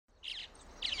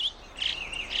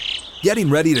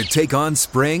Getting ready to take on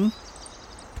spring?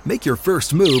 Make your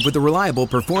first move with the reliable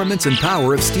performance and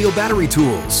power of Steel battery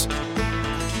tools.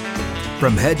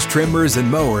 From hedge trimmers and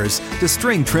mowers to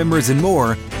string trimmers and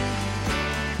more,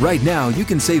 right now you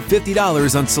can save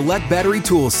 $50 on select battery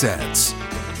tool sets.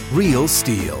 Real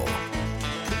Steel.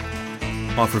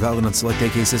 Offer valid on select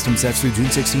AK system sets through June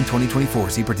 16,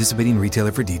 2024. See participating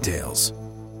retailer for details.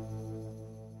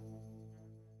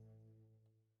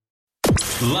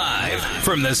 Live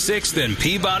from the 6th and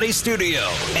Peabody Studio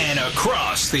and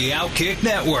across the Outkick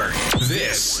Network,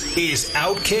 this is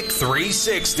Outkick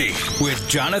 360 with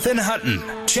Jonathan Hutton,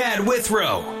 Chad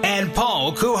Withrow, and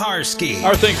Paul Kuharsky.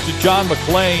 Our thanks to John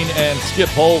McClain and Skip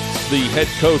Holtz, the head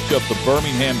coach of the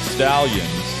Birmingham Stallions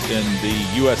in the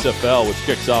USFL, which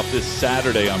kicks off this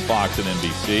Saturday on Fox and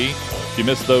NBC. If you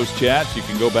missed those chats, you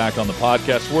can go back on the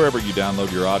podcast wherever you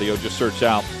download your audio. Just search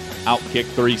out Outkick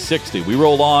 360. We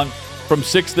roll on from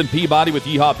 6th and Peabody with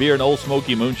Yeehaw Beer and Old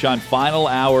Smoky Moonshine. Final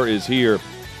hour is here.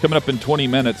 Coming up in 20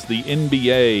 minutes, the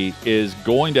NBA is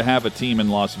going to have a team in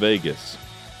Las Vegas.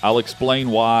 I'll explain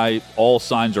why all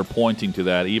signs are pointing to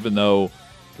that, even though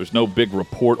there's no big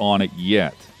report on it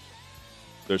yet.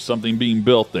 There's something being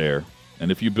built there,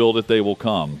 and if you build it, they will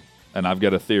come. And I've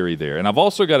got a theory there. And I've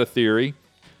also got a theory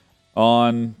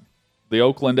on the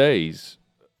Oakland A's.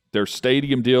 Their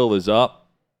stadium deal is up.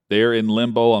 They're in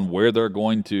limbo on where they're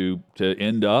going to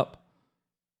end up,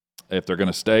 if they're going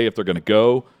to stay, if they're going to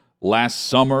go. Last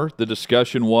summer, the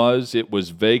discussion was it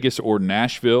was Vegas or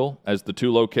Nashville as the two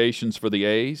locations for the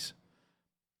A's.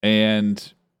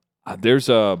 And there's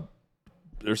some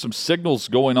signals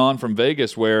going on from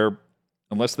Vegas where,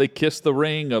 unless they kiss the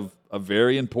ring of a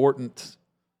very important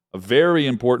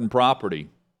property,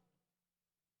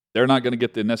 they're not going to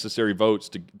get the necessary votes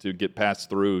to get passed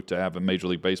through to have a Major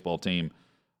League Baseball team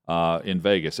in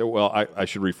Vegas. Well, I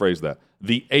should rephrase that.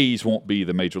 The A's won't be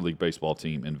the Major League Baseball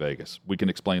team in Vegas. We can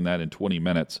explain that in 20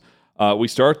 minutes. We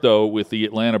start, though, with the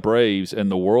Atlanta Braves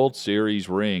and the World Series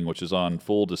ring, which is on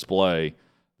full display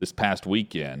this past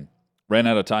weekend. Ran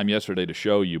out of time yesterday to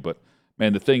show you, but,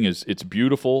 man, the thing is, it's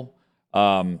beautiful.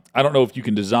 I don't know if you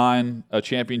can design a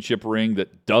championship ring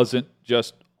that doesn't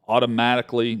just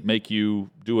automatically make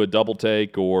you do a double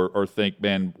take or think,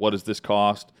 man, what does this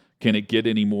cost? Can it get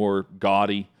any more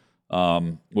gaudy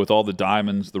with all the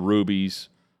diamonds, the rubies?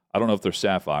 I don't know if they're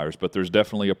sapphires, but there's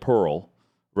definitely a pearl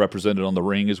represented on the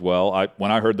ring as well.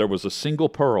 When I heard there was a single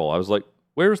pearl, I was like,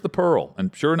 where's the pearl?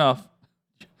 And sure enough,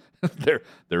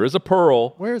 there is a pearl.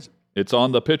 Where is it? It's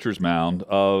on the pitcher's mound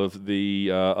of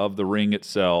the ring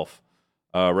itself,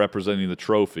 representing the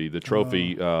trophy. The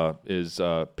trophy is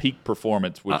peak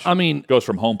performance, which goes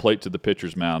from home plate to the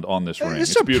pitcher's mound on this ring.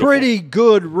 It's a beautiful, pretty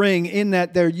good ring in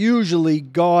that they're usually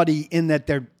gaudy. In that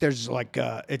there's like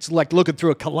it's like looking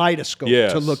through a kaleidoscope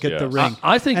to look at the ring.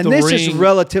 I think and the this ring is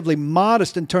relatively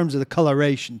modest in terms of the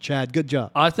coloration. Chad, good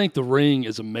job. I think the ring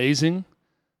is amazing.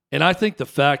 And I think the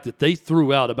fact that they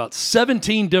threw out about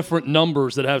 17 different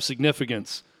numbers that have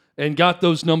significance and got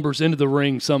those numbers into the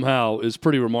ring somehow is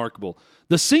pretty remarkable.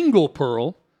 The single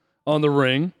pearl on the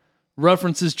ring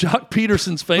references Jock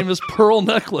Peterson's famous pearl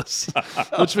necklace,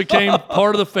 which became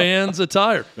part of the fans'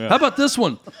 attire. Yeah. How about this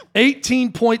one?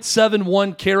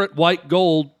 18.71 karat white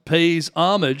gold pays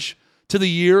homage to the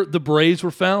year the Braves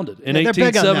were founded in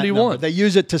 1871. They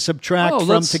use it to subtract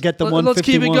to get the 151. Let's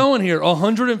keep it going here.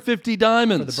 150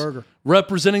 diamonds for the burger,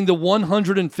 representing the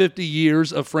 150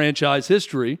 years of franchise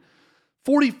history.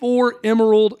 44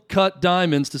 emerald-cut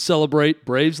diamonds to celebrate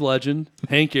Braves legend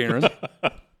Hank Aaron.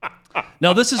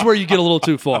 Now, this is where you get a little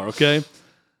too far, okay?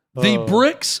 The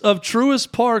bricks of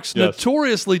Truist Park's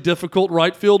notoriously difficult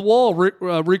right field wall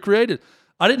recreated.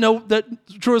 I didn't know that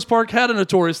Truist Park had a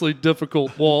notoriously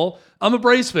difficult wall. I'm a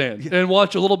Braves fan and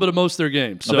watch a little bit of most of their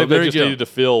games. So I think they just needed to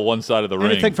fill one side of the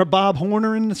ring. Anything for Bob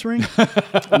Horner in this ring?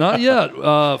 Not yet.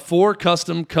 4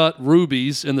 custom-cut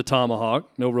rubies in the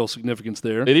tomahawk. No real significance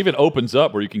there. It even opens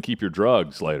up where you can keep your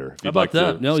drugs later. If you'd like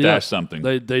to stash something.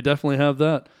 They definitely have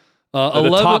that.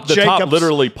 The top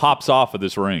literally pops off of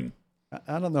this ring.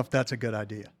 I don't know if that's a good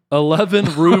idea.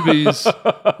 11 rubies.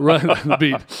 Right,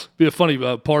 be a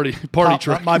funny party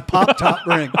trick. My pop top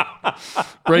ring.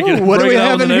 Break it out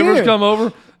when the neighbors come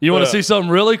over. You want to see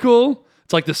something really cool?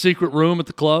 It's like the secret room at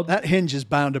the club. That hinge is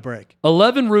bound to break.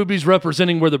 11 rubies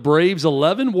representing where the Braves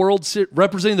 11 World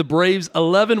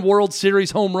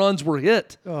Series home runs were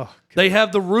hit. Oh, God. They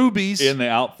have the rubies in the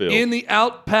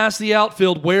outfield. Past the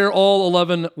outfield where all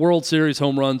 11 World Series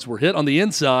home runs were hit. On the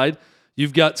inside,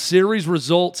 you've got series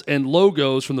results and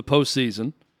logos from the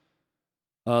postseason.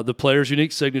 The player's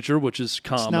unique signature, which is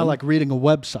common. It's now like reading a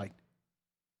website.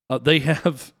 They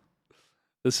have,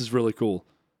 this is really cool.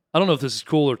 I don't know if this is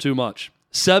cool or too much.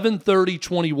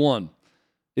 7:30:21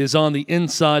 is on the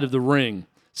inside of the ring,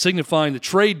 signifying the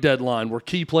trade deadline where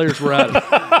key players were added.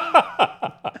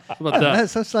 How about that?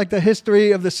 That's like the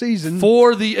history of the season.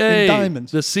 For the A,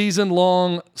 diamonds. the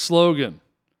season-long slogan.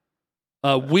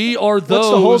 We are those. What's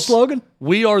the whole slogan?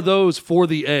 We are those for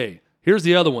the A. Here's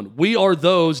the other one. We are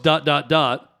those ...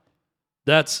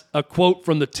 That's a quote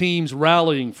from the team's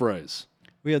rallying phrase.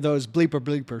 We have those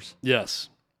bleepers. Yes.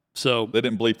 So They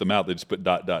didn't bleep them out. They just put ... ...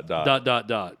 Yeah.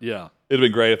 It'd have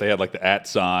been great if they had like the @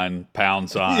 sign, pound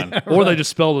sign. Or they just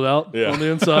spelled it out on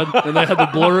the inside, and they had to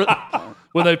blur it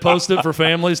when they post it for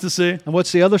families to see. And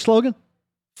what's the other slogan?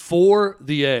 For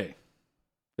the A.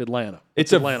 Atlanta.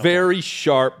 It's Atlanta a very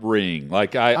sharp ring.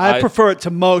 Like I prefer it to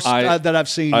most that I've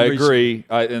seen. I recently. agree,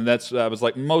 and I was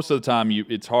like, most of the time,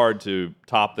 it's hard to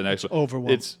top the next one.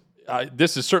 Overwhelming.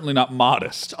 This is certainly not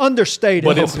modest, It's understated,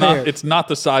 but it's compared. not. It's not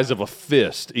the size of a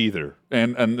fist either,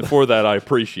 and for that, I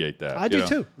appreciate that. I do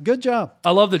too. Good job.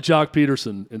 I love that Jock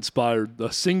Peterson inspired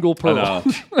the single pearl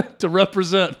to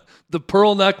represent the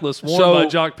pearl necklace worn by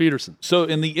Jock Peterson. So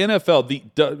in the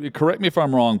NFL, correct me if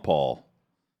I'm wrong, Paul.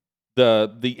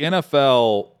 The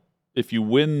NFL, if you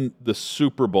win the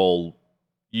Super Bowl,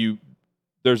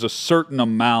 there's a certain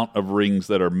amount of rings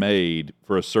that are made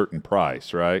for a certain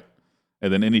price, right?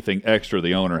 And then anything extra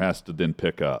the owner has to then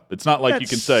pick up. It's not like you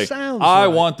can say, I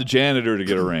want the janitor to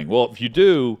get a ring. Well, if you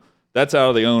do, that's out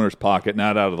of the owner's pocket,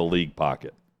 not out of the league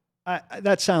pocket.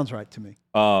 That sounds right to me.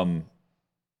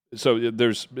 So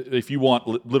if you want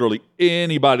literally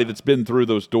anybody that's been through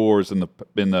those doors in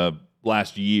the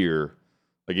last year,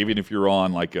 like even if you're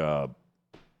on like a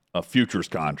futures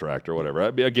contract or whatever,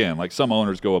 again, like some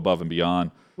owners go above and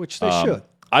beyond, which they should.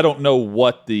 I don't know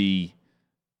what the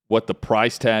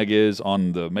price tag is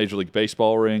on the Major League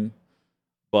Baseball ring,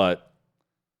 but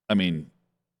I mean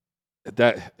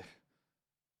that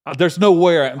there's no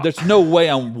way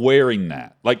I'm wearing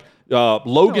that. Like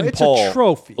Logan Paul, a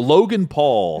trophy. Logan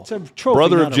Paul, It's a trophy,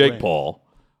 brother not of a Jake ring. Paul,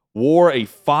 wore a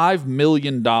 $5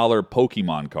 million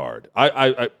Pokemon card.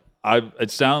 It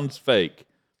sounds fake.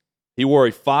 He wore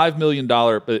a $5 million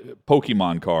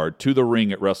Pokemon card to the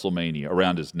ring at WrestleMania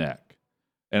around his neck.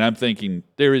 And I'm thinking,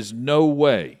 there is no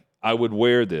way I would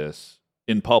wear this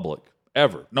in public,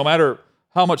 ever, no matter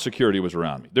how much security was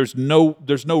around me. There's no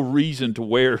reason to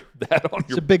wear that on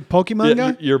It's a big Pokemon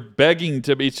guy? You're begging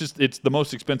to be. It's the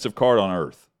most expensive card on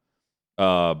earth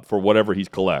for whatever he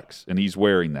collects, and he's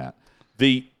wearing that.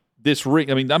 This ring,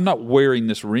 I mean, I'm not wearing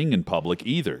this ring in public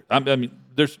either. I mean,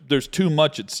 there's too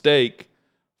much at stake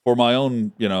for my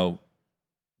own,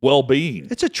 well-being.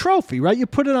 It's a trophy, right? You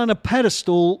put it on a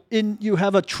pedestal. You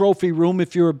have a trophy room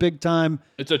if you're a big-time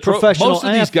professional Most of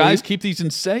athlete. these guys keep these in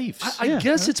safes. I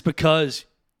guess it's because,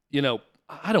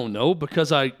 I don't know,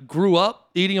 because I grew up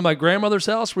eating at my grandmother's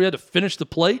house where you had to finish the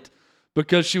plate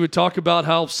because she would talk about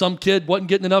how some kid wasn't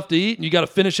getting enough to eat and you got to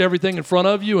finish everything in front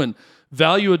of you and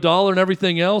value $1 and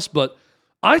everything else. But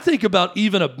I think about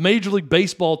even a Major League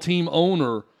Baseball team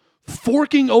owner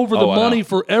forking over the money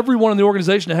for everyone in the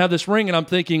organization to have this ring, and I'm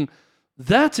thinking,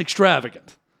 that's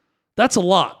extravagant. That's a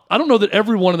lot. I don't know that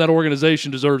everyone in that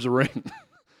organization deserves a ring.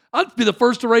 I'd be the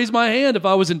first to raise my hand if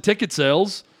I was in ticket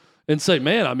sales and say,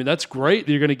 man, I mean, that's great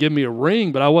that you're going to give me a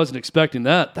ring, but I wasn't expecting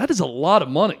that. That is a lot of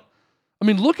money. I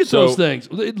mean, look at those things.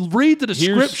 Read the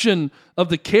description of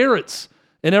the carats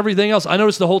and everything else. I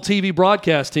noticed the whole TV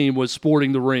broadcast team was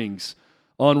sporting the rings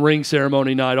on ring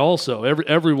ceremony night also.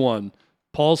 Everyone.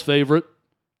 Paul's favorite,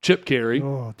 Chip Carey.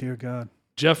 Oh, dear God.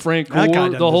 Jeff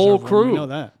Francoeur, the whole crew. We know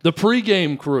that. The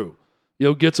pregame crew,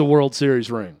 gets a World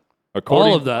Series ring.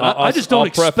 All of that. I just don't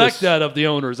expect that of the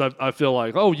owners. I feel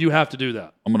like, you have to do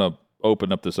that. I'm going to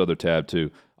open up this other tab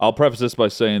too. I'll preface this by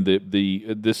saying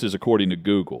that this is according to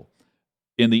Google.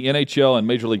 In the NHL and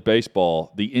Major League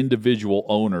Baseball, the individual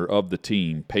owner of the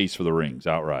team pays for the rings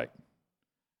outright.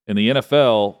 In the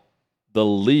NFL, the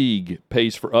league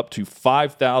pays for up to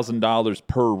 $5,000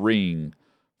 per ring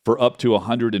for up to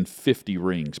 150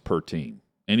 rings per team.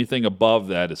 Anything above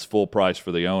that is full price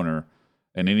for the owner,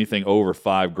 and anything over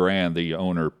 $5,000 the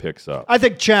owner picks up. I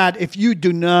think, Chad, if you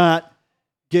do not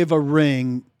give a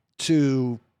ring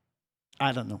to,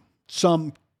 I don't know,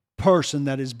 some person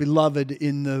that is beloved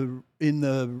in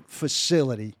the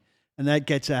facility, and that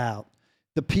gets out,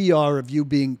 the PR of you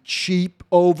being cheap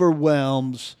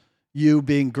overwhelms you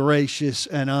being gracious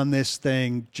and on this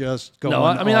thing just going all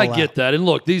out. I get that. And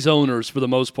look, these owners, for the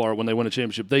most part, when they win a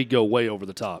championship, they go way over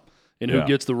the top in who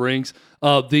gets the rings.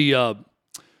 The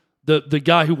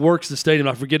guy who works the stadium,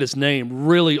 I forget his name,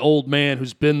 really old man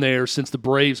who's been there since the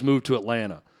Braves moved to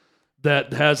Atlanta,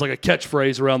 that has like a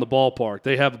catchphrase around the ballpark.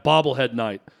 They have a bobblehead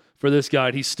night for this guy,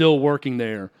 and he's still working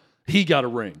there. He got a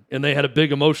ring, and they had a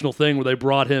big emotional thing where they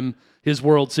brought him his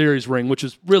World Series ring, which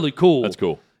is really cool. That's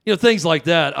cool. You know, things like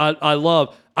that I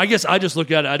love. I guess I just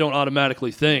look at it, I don't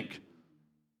automatically think,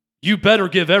 you better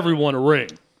give everyone a ring.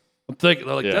 I'm thinking,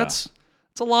 like, that's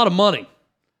a lot of money.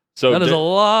 So that is a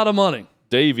lot of money.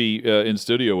 Davey in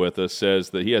studio with us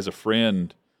says that he has a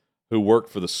friend who worked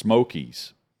for the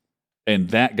Smokies, and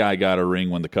that guy got a ring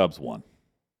when the Cubs won.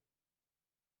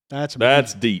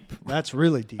 That's deep. That's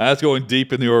really deep. That's going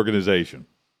deep in the organization.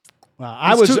 Wow,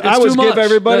 I was give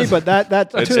everybody, but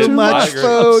that's too much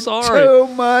food. Sorry. Too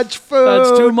much food.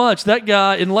 That's too much. That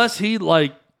guy, unless he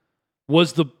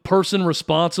was the person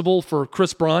responsible for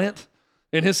Chris Bryant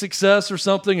and his success or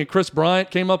something, and Chris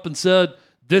Bryant came up and said,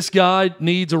 this guy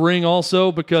needs a ring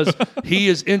also because he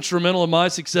is instrumental in my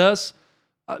success.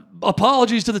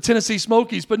 Apologies to the Tennessee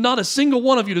Smokies, but not a single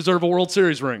one of you deserve a World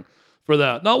Series ring for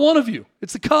that. Not one of you.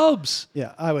 It's the Cubs.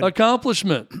 Yeah, I would.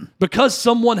 Accomplishment. Because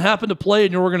someone happened to play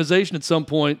in your organization at some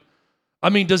point. I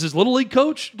mean, does his Little League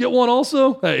coach get one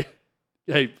also? Hey,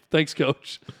 thanks,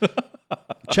 coach.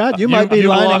 Chad, you might be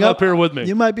lining up here with me.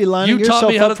 You might be lining You yourself taught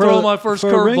me how to up throw my first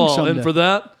curveball, and someday. for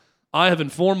that, I have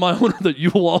informed my owner that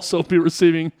you will also be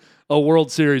receiving a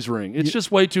World Series ring. It's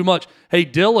just way too much. Hey,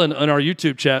 Dylan on our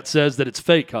YouTube chat says that it's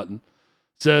fake, Hutton.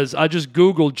 Says, I just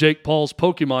Googled Paul's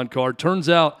Pokemon card. Turns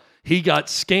out he got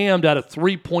scammed out of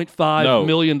 $3.5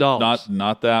 million.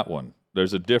 Not that one.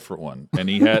 There's a different one. And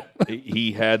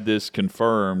he had this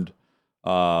confirmed.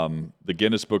 The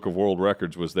Guinness Book of World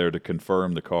Records was there to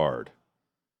confirm the card.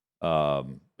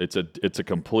 It's a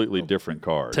completely different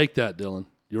card. Take that, Dylan.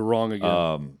 You're wrong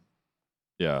again.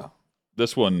 Yeah.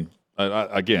 This one,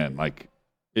 again,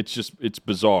 it's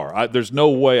bizarre. There's no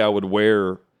way I would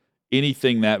wear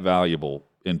anything that valuable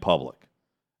in public.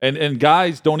 And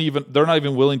guys they're not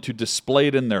even willing to display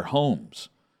it in their homes.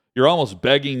 You're almost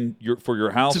begging for your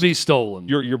house to be stolen.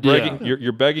 You're begging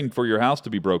you're begging for your house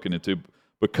to be broken into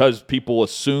because people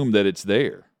assume that it's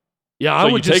there. Yeah, so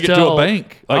I would you take it to a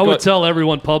bank. I would tell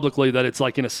everyone publicly that it's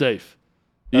like in a safe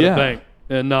at a bank.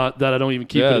 And not that I don't even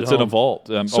keep it at it's home. in a vault.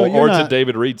 Or it's at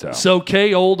David Reed's house. So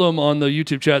Kay Oldham on the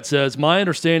YouTube chat says, my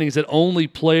understanding is that only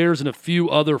players and a few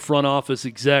other front office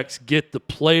execs get the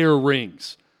player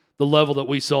rings, the level that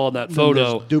we saw in that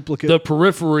photo. Duplicate. The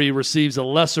periphery receives a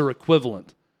lesser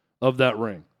equivalent of that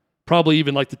ring. Probably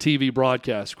even like the TV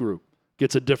broadcast group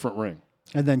gets a different ring.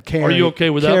 And then Carey, are you okay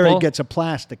with that, Carey Paul? gets a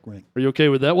plastic ring. Are you okay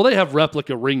with that? Well, they have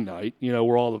replica ring night. You know,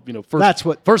 where all the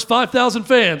first 5,000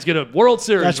 fans get a World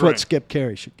Series That's ring. what Skip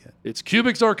Carey should get. It's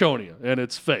cubic zirconia, and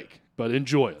it's fake, but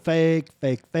enjoy it. Fake.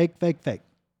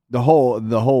 The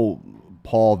whole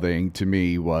Paul thing to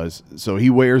me was, so he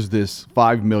wears this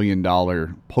 $5 million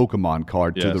Pokemon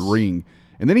card to the ring,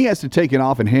 and then he has to take it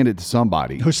off and hand it to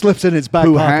somebody who slips in his back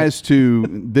who pocket. has to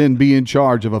then be in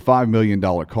charge of a $5 million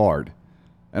card.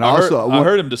 And I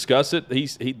heard him discuss it.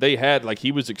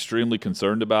 He was extremely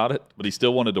concerned about it, but he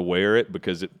still wanted to wear it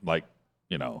because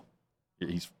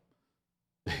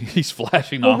he's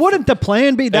flashing off. Well, wouldn't the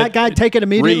plan be that guy take it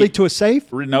immediately to a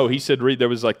safe? No, he said there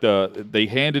was they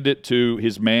handed it to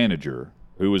his manager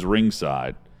who was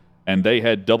ringside, and they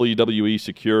had WWE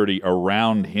security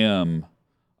around him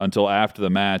until after the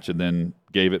match, and then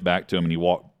gave it back to him, and he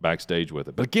walked backstage with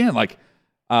it. But again,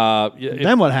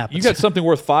 then what happens? You got something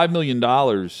worth $5 million,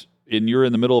 and you're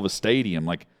in the middle of a stadium.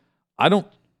 I don't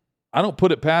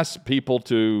put it past people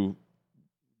to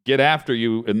get after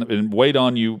you and wait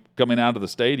on you coming out of the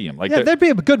stadium. There'd be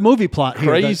a good movie plot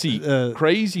here.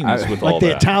 Craziness with all like the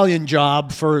that. Italian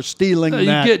Job for stealing that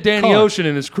You get Danny car. Ocean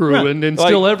and his crew and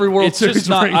steal every World Series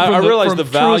ring. I realize the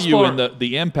from value Truist and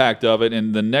the impact of it,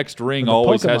 and the next ring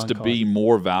always has to be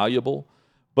more valuable.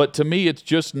 But to me, it's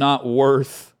just not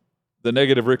worth the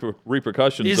negative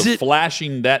repercussions of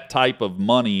flashing that type of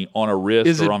money on a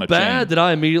wrist or on a chain. Is it bad that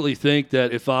I immediately think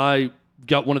that if I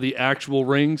got one of the actual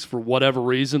rings for whatever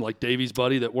reason, like Davey's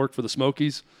buddy that worked for the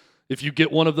Smokies, if you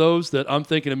get one of those, that I'm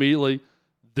thinking immediately,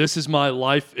 this is my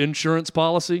life insurance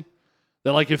policy?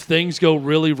 That if things go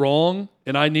really wrong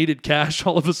and I needed cash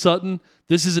all of a sudden,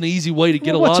 this is an easy way to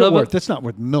get a lot of it. That's not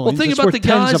worth millions. Well, think about the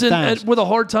guys with a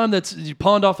hard time that's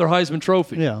pawned off their Heisman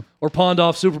Trophy or pawned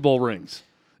off Super Bowl rings.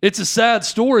 It's a sad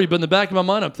story, but in the back of my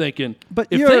mind, I'm thinking,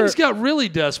 if things got really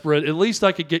desperate, at least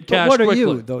I could get cash quickly. What are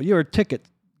you, though? You're a ticket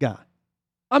guy.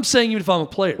 I'm saying even if I'm a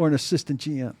player. Or an assistant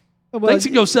GM. Things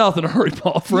can go south in a hurry,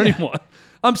 Paul, for anyone.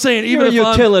 I'm saying even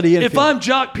if I'm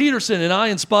Jock Peterson and I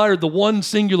inspired the one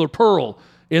singular pearl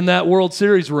in that World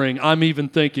Series ring, I'm even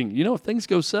thinking, if things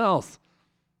go south,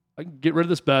 I can get rid of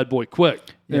this bad boy quick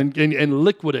and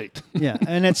liquidate. Yeah,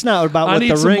 and it's not about what the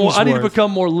ring's worth. I need to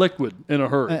become more liquid in a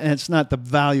hurry. And it's not the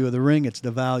value of the ring; it's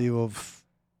the value of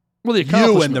the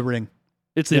you and the ring.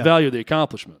 It's the value of the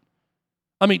accomplishment.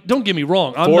 I mean, don't get me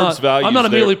wrong. I'm Forbes not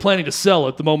immediately planning to sell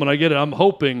it the moment I get it. I'm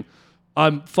hoping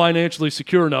I'm financially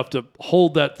secure enough to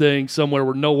hold that thing somewhere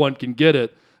where no one can get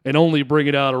it and only bring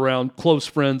it out around close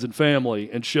friends and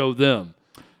family and show them.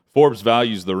 Forbes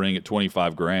values the ring at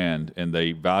 $25,000, and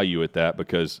they value it that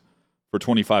because for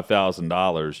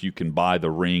 $25,000 you can buy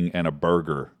the ring and a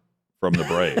burger from the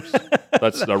Braves.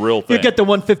 That's a real thing. You get the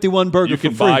 151 burger. You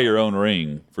can for free. buy your own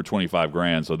ring for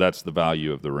 $25,000, so that's the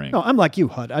value of the ring. No, I'm like you,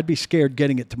 Hud. I'd be scared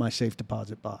getting it to my safe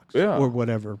deposit box or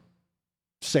whatever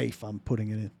safe I'm putting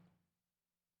it in.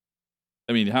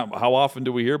 I mean, how often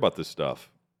do we hear about this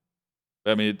stuff?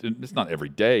 I mean, it's not every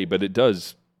day, but it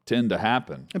does tend to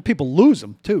happen. And people lose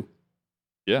them, too.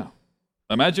 Yeah.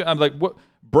 Imagine, I'm like, what?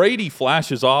 Brady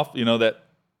flashes off, that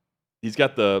he's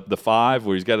got the 5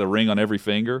 where he's got a ring on every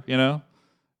finger,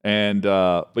 and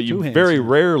but you very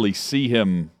rarely see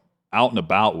him out and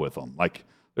about with them. Like,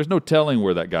 there's no telling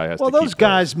where that guy has to keep those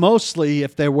guys, mostly,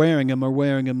 if they're wearing them, are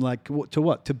wearing them like to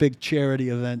what? To big charity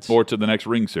events. Or to the next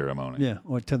ring ceremony. Yeah,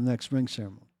 or to the next ring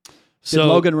ceremony. Did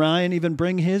Logan Ryan even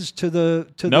bring his to the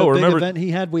big event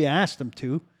he had? We asked him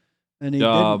to, and he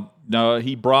didn't. No,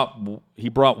 he brought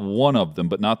one of them,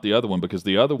 but not the other one, because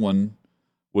the other one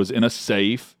was in a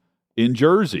safe in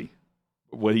Jersey.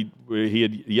 Where he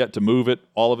had yet to move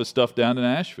all of his stuff down to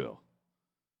Nashville.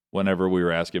 Whenever we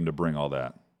were asking him to bring all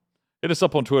that, hit us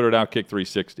up on Twitter at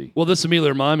Outkick360. Well, this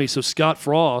immediately reminded me. So Scott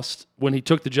Frost, when he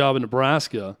took the job in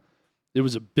Nebraska, it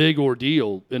was a big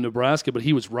ordeal in Nebraska, but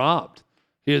he was robbed.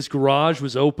 His garage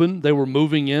was open. They were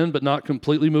moving in, but not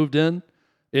completely moved in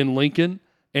Lincoln.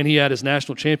 And he had his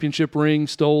national championship ring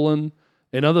stolen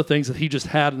and other things that he just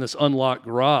had in this unlocked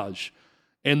garage.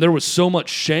 And there was so much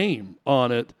shame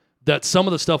on it that some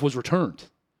of the stuff was returned.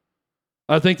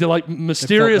 I think that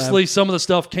mysteriously some of the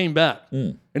stuff came back.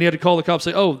 And he had to call the cops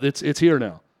and say, oh, it's here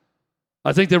now.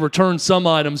 I think they returned some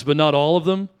items, but not all of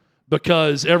them,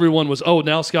 because everyone was,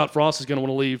 now Scott Frost is going to want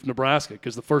to leave Nebraska,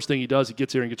 because the first thing he does, he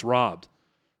gets here and gets robbed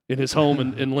in his home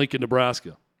in Lincoln,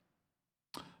 Nebraska.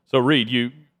 So, Reed,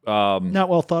 you... not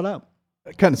well thought out.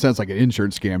 It kind of sounds like an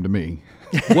insurance scam to me.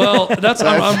 Well,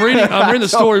 I'm reading the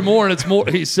story more, and it's more.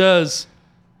 He says,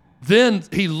 then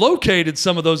he located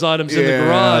some of those items in the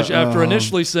garage after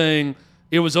initially saying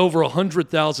it was over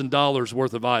 $100,000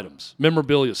 worth of items,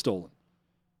 memorabilia stolen.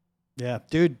 Yeah,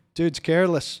 dude's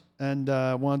careless and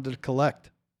wanted to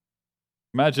collect.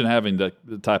 Imagine having the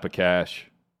type of cash.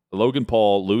 Logan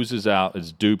Paul loses out,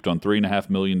 is duped on $3.5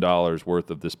 million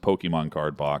worth of this Pokemon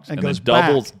card box, and then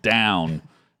doubles down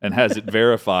and has it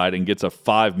verified and gets a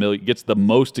 $5 million, gets the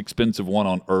most expensive one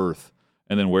on earth,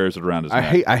 and then wears it around his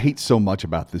neck. I hate so much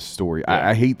about this story. Yeah.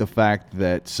 I hate the fact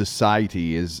that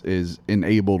society is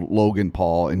enabled Logan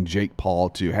Paul and Jake Paul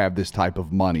to have this type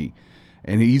of money.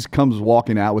 And he comes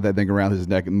walking out with that thing around his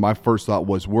neck, and my first thought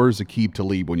was, where's Aqib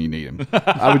Talib when you need him?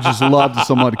 I would just love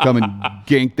someone to come and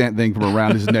gank that thing from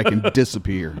around his neck and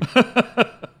disappear.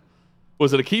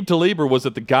 Was it Aqib Talib, or was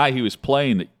it the guy he was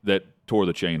playing that tore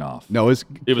the chain off? No,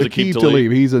 it was Aqib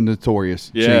Talib. He's a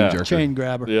notorious chain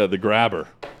grabber. Yeah, the grabber,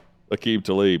 Aqib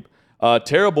Talib.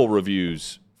 Terrible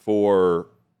reviews for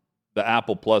the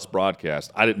Apple Plus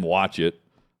broadcast. I didn't watch it,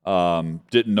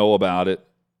 didn't know about it.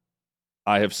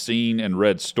 I have seen and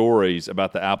read stories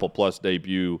about the Apple Plus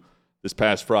debut this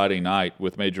past Friday night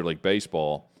with Major League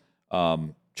Baseball.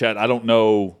 Chad, I don't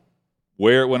know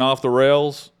where it went off the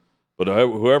rails, but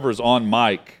whoever's on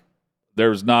mic,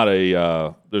 there's not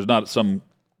some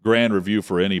grand review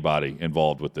for anybody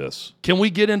involved with this. Can we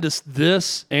get into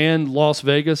this and Las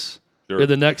Vegas in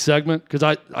the next segment? Because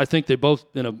I think they both,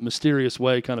 in a mysterious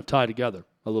way, kind of tie together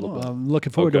a little bit. I'm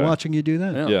looking forward to watching you do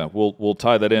that. Yeah, we'll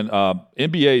tie that in.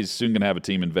 NBA is soon going to have a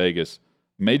team in Vegas.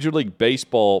 Major League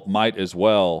Baseball might as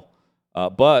well,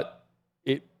 but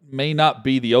it may not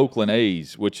be the Oakland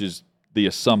A's, which is the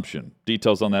assumption.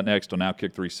 Details on that next on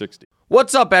Outkick 360.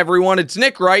 What's up, everyone? It's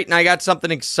Nick Wright, and I got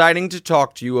something exciting to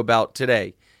talk to you about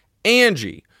today.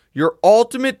 Angie, your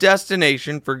ultimate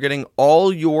destination for getting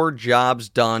all your jobs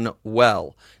done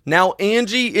well. Now,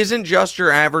 Angie isn't just your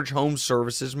average home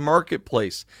services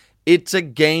marketplace. It's a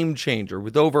game changer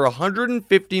with over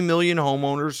 150 million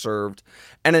homeowners served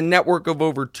and a network of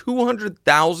over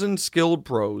 200,000 skilled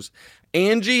pros.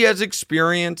 Angie has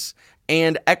experience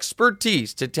and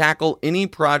expertise to tackle any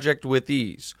project with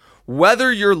ease.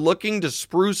 Whether you're looking to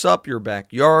spruce up your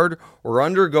backyard or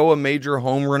undergo a major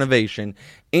home renovation,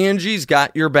 Angie's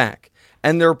got your back.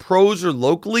 And their pros are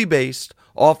locally based,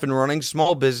 often running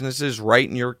small businesses right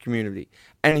in your community.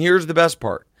 And here's the best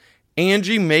part.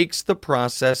 Angie makes the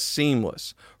process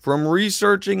seamless. From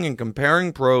researching and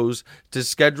comparing pros to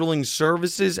scheduling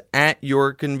services at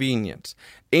your convenience,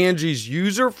 Angie's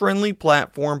user-friendly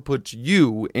platform puts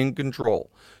you in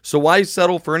control. So why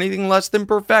settle for anything less than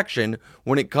perfection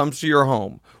when it comes to your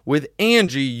home? With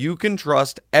Angie, you can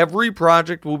trust every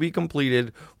project will be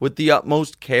completed with the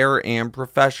utmost care and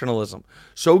professionalism.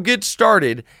 So get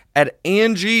started at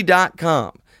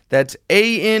Angie.com. That's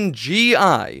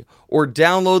ANGI, or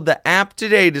download the app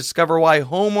today to discover why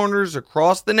homeowners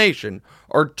across the nation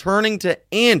are turning to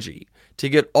Angie to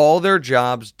get all their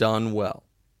jobs done well.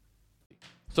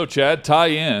 So, Chad, tie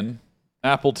in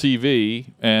Apple TV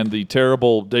and the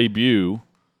terrible debut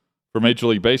for Major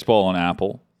League Baseball on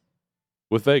Apple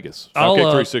with Vegas. I'll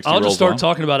 360 just start on.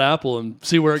 talking about Apple and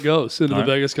see where it goes into the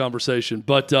Vegas conversation.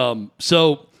 But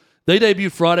so they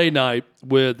debuted Friday night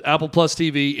with Apple Plus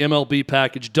TV, MLB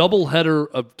package,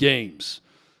 doubleheader of games.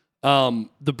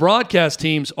 The broadcast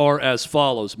teams are as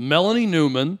follows. Melanie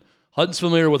Newman, Hutton's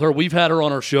familiar with her. We've had her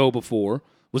on our show before.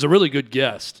 Was a really good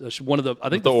guest. She's one of the, I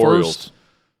think, the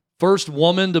first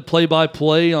woman to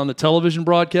play-by-play on the television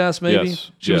broadcast, maybe?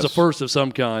 Yes. She was a first of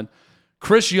some kind.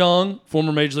 Chris Young,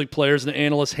 former Major League players and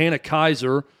analyst. Hannah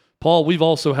Kaiser. Paul, we've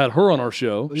also had her on our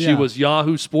show. Yeah. She was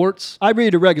Yahoo Sports. I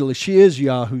read her regularly. She is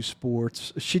Yahoo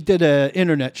Sports. She did an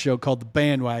internet show called The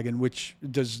Bandwagon, which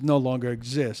does no longer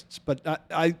exist. But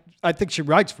I think she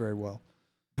writes very well.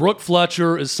 Brooke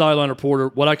Fletcher is sideline reporter.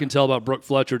 What I can tell about Brooke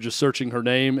Fletcher, just searching her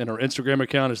name and her Instagram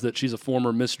account, is that she's a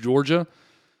former Miss Georgia.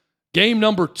 Game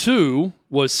number 2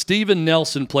 was Steven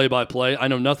Nelson play-by-play. I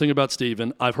know nothing about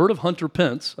Steven. I've heard of Hunter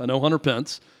Pence. I know Hunter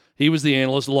Pence. He was the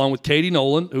analyst, along with Katie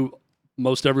Nolan, who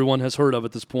most everyone has heard of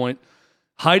at this point.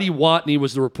 Heidi Watney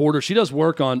was the reporter. She does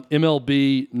work on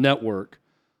MLB Network.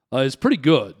 Is pretty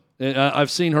good. I've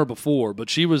seen her before, but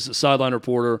she was a sideline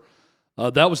reporter.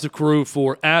 That was the crew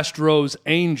for Astros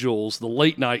Angels, the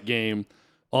late night game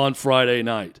on Friday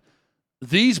night.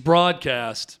 These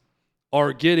broadcasts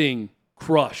are getting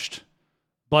crushed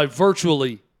by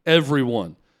virtually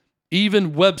everyone,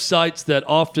 even websites that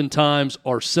oftentimes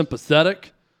are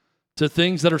sympathetic to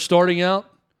things that are starting out.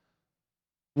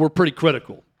 Were pretty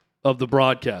critical of the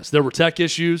broadcast. There were tech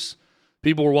issues.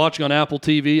 People were watching on Apple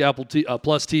TV,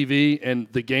 Plus TV, and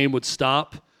the game would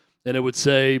stop, and it would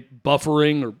say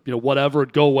buffering or whatever.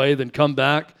 It'd go away, then come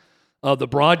back. The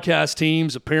broadcast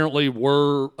teams apparently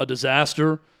were a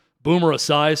disaster. Boomer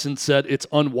Esiason said it's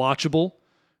unwatchable.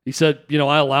 He said,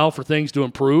 I allow for things to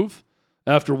improve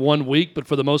after 1 week, but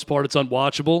for the most part, it's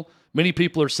unwatchable. Many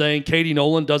people are saying Katie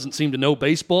Nolan doesn't seem to know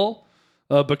baseball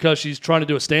because she's trying to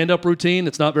do a stand-up routine.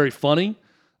 It's not very funny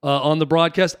on the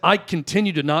broadcast. I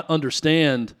continue to not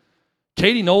understand.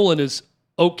 Katie Nolan is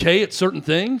okay at certain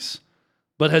things,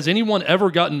 but has anyone ever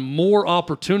gotten more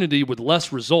opportunity with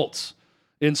less results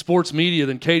in sports media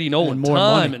than Katie Nolan?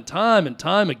 Time and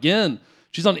time again.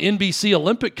 She's on NBC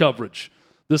Olympic coverage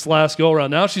this last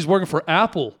go-around. Now she's working for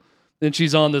Apple, and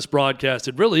she's on this broadcast.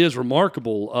 It really is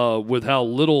remarkable with how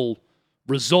little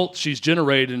results she's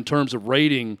generated in terms of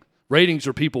ratings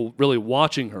or people really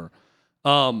watching her.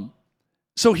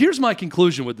 So here's my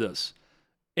conclusion with this.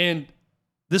 And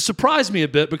this surprised me a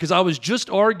bit because I was just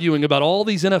arguing about all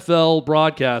these NFL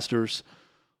broadcasters.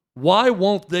 Why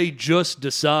won't they just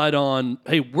decide on,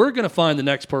 hey, we're going to find the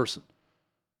next person.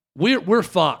 We're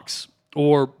Fox,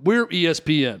 or we're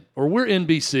ESPN, or we're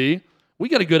NBC. We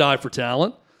got a good eye for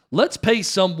talent. Let's pay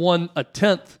someone a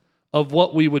tenth of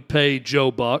what we would pay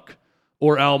Joe Buck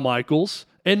or Al Michaels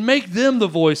and make them the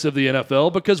voice of the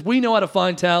NFL because we know how to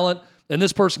find talent, and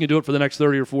this person can do it for the next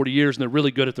 30 or 40 years, and they're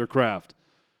really good at their craft.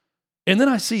 And then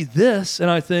I see this, and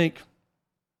I think,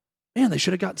 man, they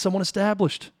should have gotten someone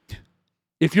established.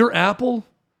 If you're Apple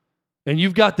and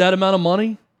you've got that amount of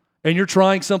money and you're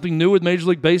trying something new with Major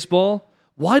League Baseball,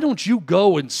 why don't you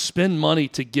go and spend money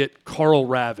to get Carl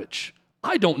Ravitch?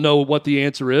 I don't know what the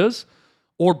answer is.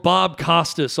 Or Bob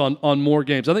Costas on more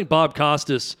games. I think Bob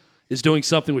Costas is doing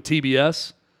something with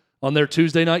TBS on their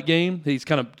Tuesday night game. He's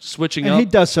kind of switching up. And he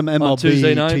does some MLB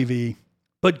Tuesday night. TV.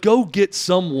 But go get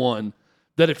someone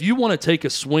that if you want to take a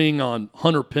swing on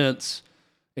Hunter Pence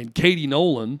and Katie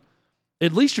Nolan,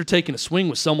 at least you're taking a swing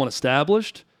with someone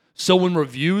established. So when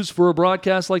reviews for a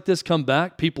broadcast like this come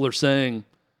back, people are saying,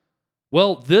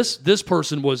 well, this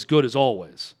person was good as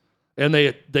always. And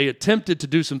they attempted to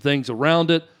do some things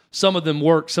around it. Some of them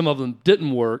worked, some of them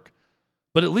didn't work.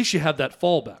 But at least you have that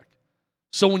fallback.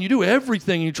 So when you do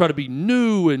everything and you try to be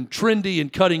new and trendy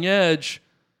and cutting edge,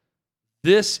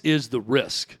 this is the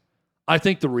risk. I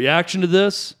think the reaction to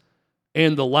this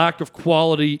and the lack of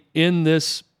quality in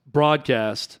this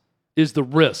broadcast is the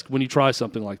risk when you try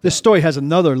something like that. This story has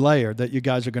another layer that you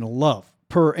guys are going to love.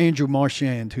 Per Andrew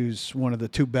Marchand, who's one of the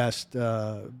two best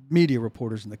media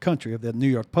reporters in the country of the New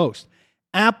York Post,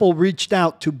 Apple reached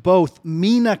out to both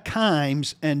Mina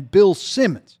Kimes and Bill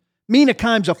Simmons. Mina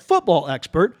Kimes, a football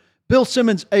expert, Bill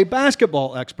Simmons, a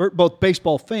basketball expert, both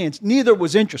baseball fans. Neither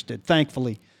was interested,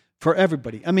 thankfully, for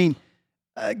everybody. I mean,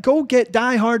 go get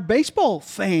diehard baseball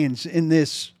fans in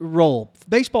this role,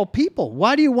 baseball people.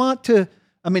 Why do you want to,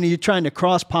 I mean, are you trying to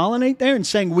cross-pollinate there and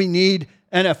saying we need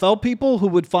NFL people who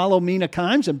would follow Mina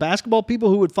Kimes and basketball people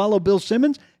who would follow Bill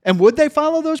Simmons? And would they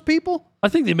follow those people? I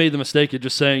think they made the mistake of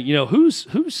just saying,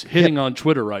 who's hitting on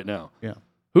Twitter right now? Yeah.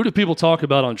 Who do people talk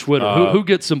about on Twitter? Who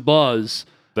gets some buzz?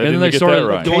 They and then they started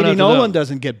right. going Katie after Nolan them.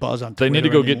 doesn't get buzz on Twitter. They need to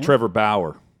go anymore. get Trevor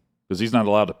Bauer because he's not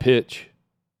allowed to pitch.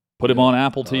 Put him on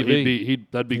Apple TV.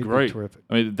 That'd be He'd great. terrific.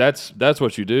 I mean, that's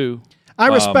what you do. I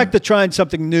respect the trying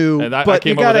something new, And I but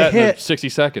came you up with got to that in hit. 60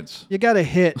 seconds. You got to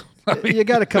hit. You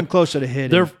got to come closer to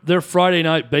hitting. Their Friday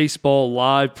night baseball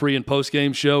live pre and post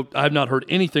game show. I have not heard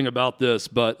anything about this,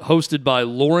 but hosted by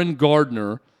Lauren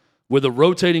Gardner with a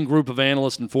rotating group of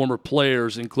analysts and former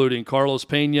players, including Carlos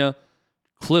Pena,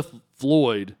 Cliff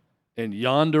Floyd, and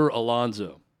Yonder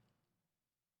Alonso.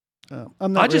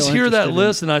 I'm not I just real hear that interested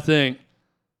list and I think,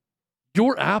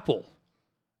 you're Apple.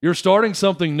 You're starting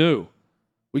something new.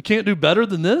 We can't do better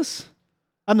than this?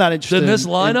 I'm not interested in this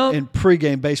lineup? in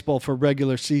pregame baseball for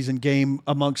regular season game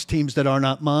amongst teams that are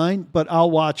not mine, but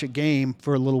I'll watch a game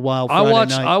for a little while Friday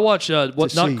night. I watch not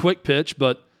see. quick pitch,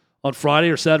 but on Friday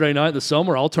or Saturday night in the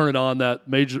summer, I'll turn it on that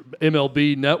major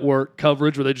MLB network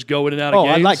coverage where they just go in and out of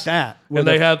games. I like that. And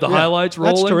they have the highlights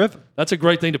rolling. That's terrific. That's a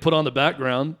great thing to put on the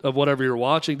background of whatever you're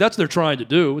watching. That's what they're trying to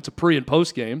do. It's a pre and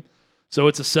post game. So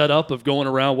it's a setup of going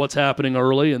around what's happening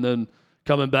early and then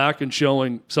coming back and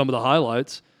showing some of the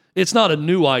highlights. It's not a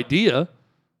new idea,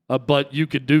 but you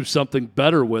could do something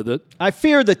better with it. I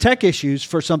fear the tech issues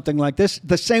for something like this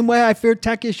the same way I fear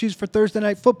tech issues for Thursday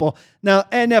Night Football. Now,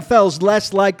 NFL's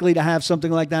less likely to have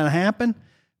something like that happen,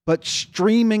 but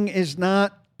streaming is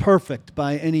not perfect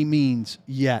by any means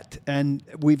yet. And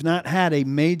we've not had a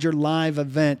major live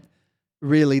event,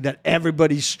 really, that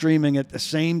everybody's streaming at the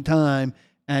same time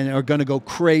and are going to go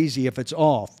crazy if it's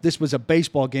off. This was a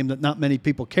baseball game that not many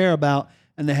people care about,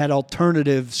 and they had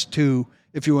alternatives to,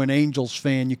 if you were an Angels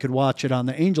fan, you could watch it on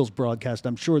the Angels broadcast.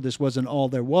 I'm sure this wasn't all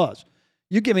there was.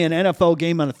 You give me an NFL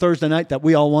game on a Thursday night that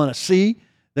we all want to see,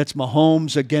 that's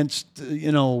Mahomes against,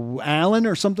 Allen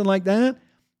or something like that,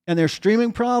 and there's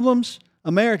streaming problems,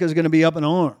 America's going to be up in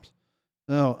arms.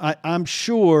 So I'm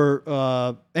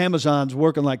sure Amazon's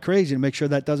working like crazy to make sure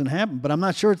that doesn't happen, but I'm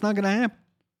not sure it's not going to happen.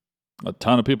 A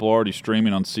ton of people are already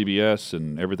streaming on CBS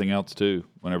and everything else, too,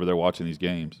 whenever they're watching these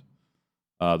games.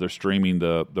 They're streaming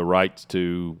the rights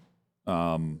to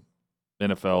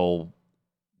NFL,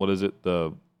 what is it,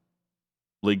 the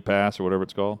League Pass or whatever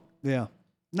it's called? Yeah.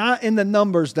 Not in the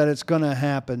numbers that it's going to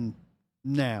happen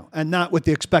now, and not with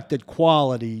the expected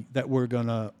quality that we're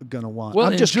gonna want. Well,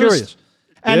 I'm just curious.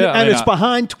 And it's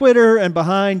behind Twitter and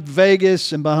behind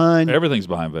Vegas and behind... Everything's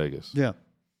behind Vegas. Yeah.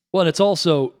 Well,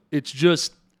 and it's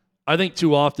just, I think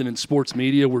too often in sports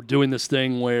media, we're doing this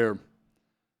thing where,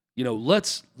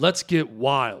 let's get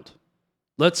wild.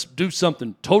 Let's do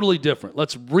something totally different.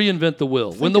 Let's reinvent the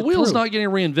wheel. When the wheel's not getting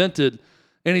reinvented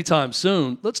anytime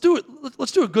soon, let's do it.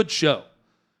 Let's do a good show.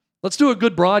 Let's do a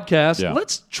good broadcast. Yeah.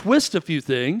 Let's twist a few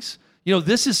things.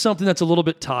 This is something that's a little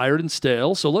bit tired and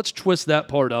stale, so let's twist that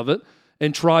part of it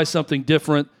and try something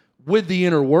different with the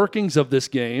inner workings of this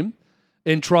game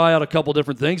and try out a couple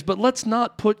different things. But let's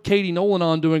not put Katie Nolan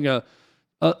on doing an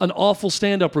awful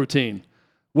stand-up routine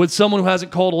with someone who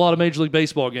hasn't called a lot of Major League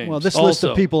Baseball games. Well, this list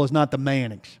of people is not the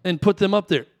Mannings. And put them up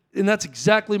there. And that's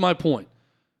exactly my point.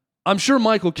 I'm sure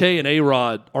Michael Kay and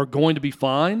A-Rod are going to be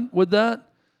fine with that.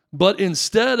 But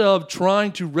instead of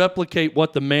trying to replicate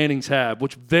what the Mannings have,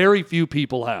 which very few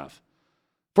people have,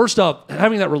 first off,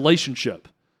 having that relationship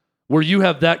where you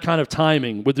have that kind of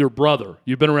timing with your brother,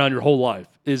 you've been around your whole life,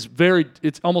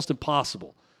 it's almost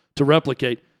impossible to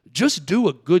replicate. Just do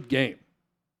a good game.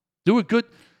 Do a good...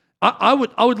 I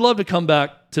would love to come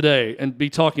back today and be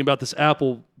talking about this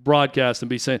Apple broadcast and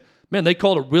be saying, man, they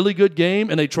called a really good game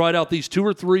and they tried out these 2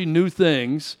 or 3 new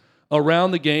things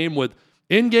around the game with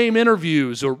in-game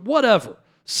interviews or whatever,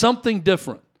 something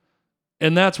different.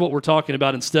 And that's what we're talking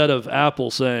about instead of Apple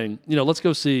saying, let's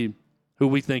go see who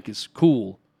we think is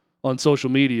cool on social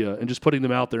media and just putting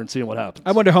them out there and seeing what happens.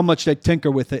 I wonder how much they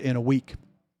tinker with it in a week.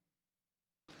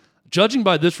 Judging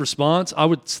by this response, I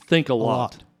would think a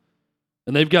lot.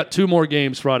 And they've got 2 more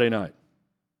games Friday night.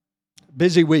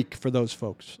 Busy week for those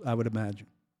folks, I would imagine.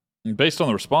 And based on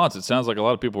the response, it sounds like a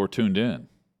lot of people were tuned in.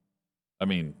 I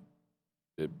mean,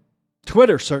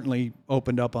 Twitter certainly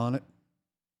opened up on it.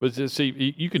 But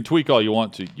see, you can tweak all you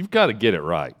want to. You've got to get it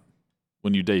right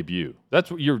when you debut.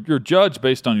 That's what you're judged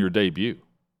based on your debut.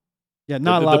 Yeah, a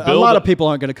lot of people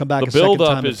aren't going to come back. The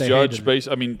build-up is judged based.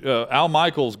 I mean, Al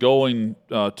Michaels going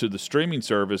to the streaming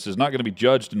service is not going to be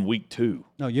judged in week 2.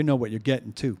 No, you know what you're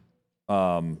getting too.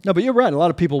 No, but you're right. A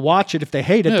lot of people watch it. If they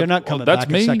hate it, they're not coming back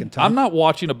a second time. I'm not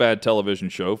watching a bad television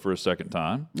show for a second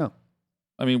time. No.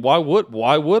 I mean, why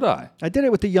would I? I did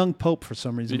it with the young Pope for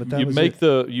some reason, but that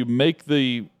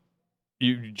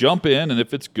you jump in, and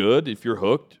if it's good, if you're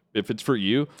hooked, if it's for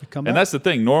you, and that's the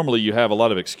thing. Normally, you have a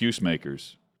lot of excuse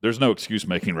makers. There's no excuse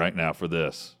making right now for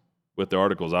this with the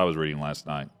articles I was reading last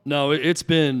night. No, it's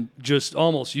been just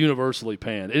almost universally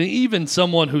panned, and even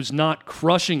someone who's not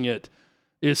crushing it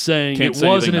is saying it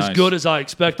wasn't as good as I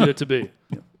expected it to be.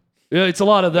 Yeah, it's a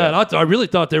lot of that. Yeah. I really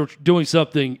thought they were doing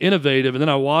something innovative, and then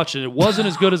I watched it. And it wasn't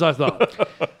as good as I thought.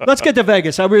 Let's get to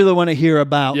Vegas. I really want to hear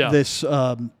about this,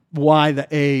 why the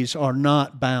A's are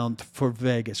not bound for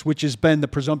Vegas, which has been the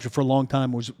presumption for a long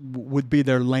time would be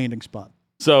their landing spot.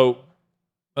 So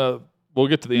we'll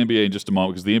get to the NBA in just a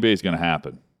moment because the NBA is going to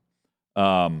happen.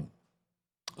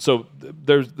 So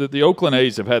there's the Oakland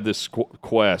A's have had this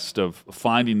quest of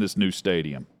finding this new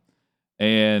stadium,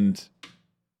 and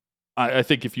I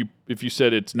think if you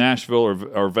said it's Nashville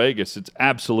or Vegas, it's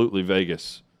absolutely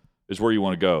Vegas is where you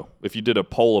want to go. If you did a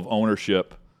poll of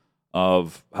ownership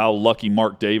of how lucky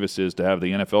Mark Davis is to have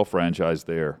the NFL franchise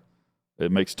there,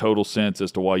 it makes total sense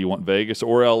as to why you want Vegas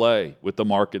or LA with the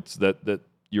markets that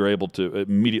you're able to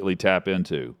immediately tap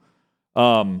into.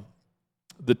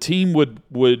 The team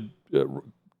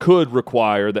could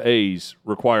require, the A's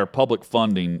require public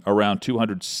funding around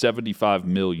 $275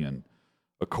 million.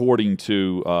 According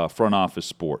to Front Office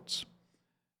Sports.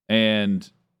 And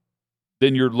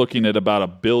then you're looking at about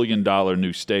 $1 billion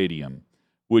new stadium,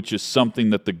 which is something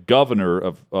that the governor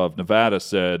of Nevada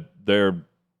said they're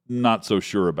not so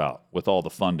sure about with all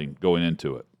the funding going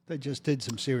into it. They just did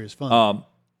some serious funding.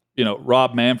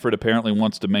 Rob Manfred apparently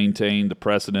wants to maintain the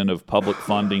precedent of public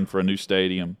funding for a new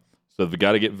stadium. So they've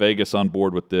got to get Vegas on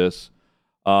board with this.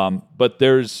 But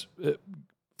there's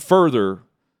further...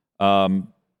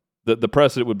 The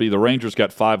precedent would be the Rangers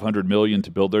got $500 million to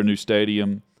build their new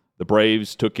stadium. The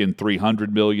Braves took in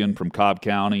 $300 million from Cobb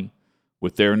County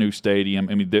with their new stadium.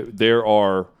 I mean,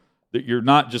 you're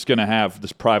not just going to have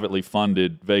this privately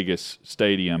funded Vegas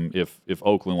stadium if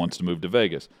Oakland wants to move to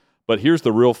Vegas. But here's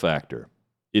the real factor.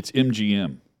 It's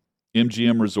MGM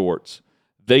Resorts.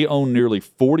 They own nearly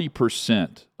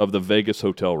 40% of the Vegas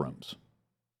hotel rooms.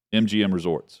 MGM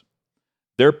Resorts.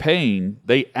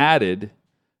 They added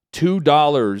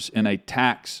 $2 in a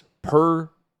tax per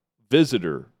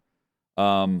visitor,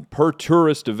 per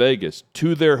tourist to Vegas,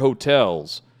 to their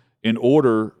hotels in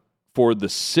order for the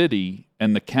city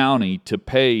and the county to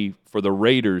pay for the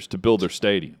Raiders to build their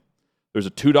stadium. There's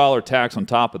a $2 tax on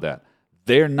top of that.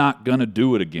 They're not going to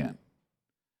do it again.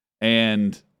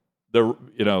 And the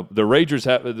Raiders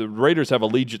have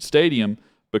Allegiant Stadium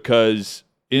because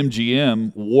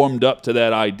MGM warmed up to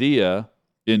that idea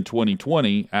in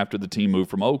 2020 after the team moved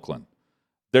from Oakland.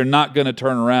 They're not going to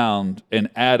turn around and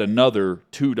add another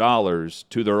 $2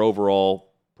 to their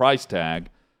overall price tag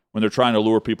when they're trying to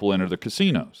lure people into the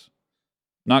casinos.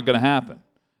 Not going to happen.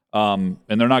 And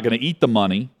they're not going to eat the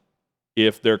money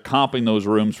if they're comping those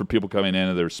rooms for people coming in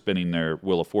and they're spinning their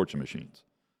Wheel of Fortune machines.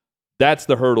 That's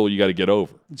the hurdle you got to get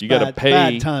over. You got to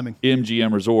pay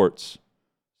MGM Resorts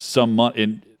some money.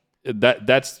 And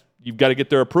you've got to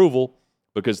get their approval,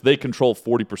 because they control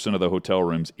 40% of the hotel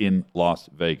rooms in Las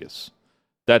Vegas.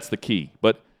 That's the key.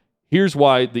 But here's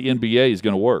why the NBA is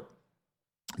going to work.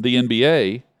 The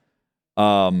NBA,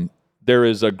 there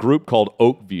is a group called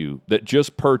Oakview that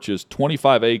just purchased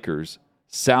 25 acres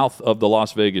south of the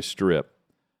Las Vegas Strip.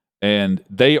 And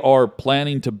they are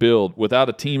planning to build, without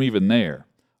a team even there,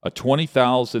 a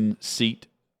 20,000-seat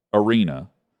arena,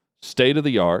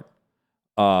 state-of-the-art.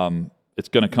 It's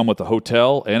going to come with a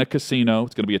hotel and a casino.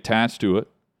 It's going to be attached to it.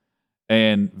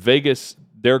 And Vegas,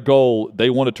 their goal, they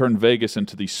want to turn Vegas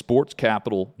into the sports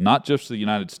capital, not just of the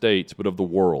United States, but of the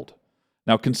world.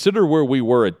 Now, consider where we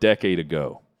were a decade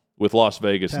ago with Las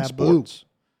Vegas and sports.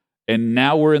 And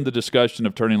now we're in the discussion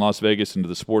of turning Las Vegas into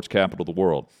the sports capital of the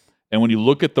world. And when you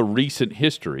look at the recent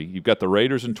history, you've got the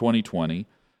Raiders in 2020.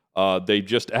 They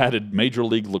just added Major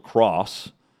League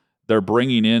Lacrosse. They're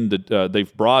bringing in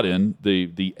they've brought in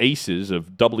the aces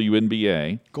of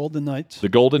WNBA. Golden Knights. The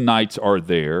Golden Knights are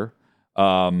there.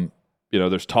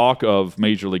 There's talk of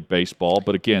Major League Baseball,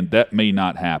 but again, that may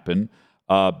not happen.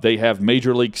 They have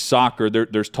Major League Soccer.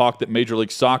 There's talk that Major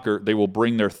League Soccer, they will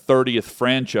bring their 30th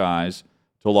franchise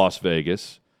to Las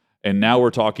Vegas, and now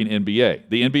we're talking NBA.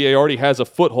 The NBA already has a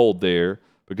foothold there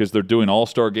because they're doing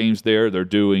all-star games there. They're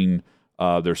doing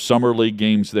their summer league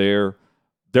games there.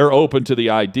 They're open to the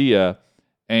idea,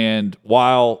 and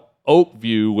while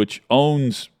Oakview, which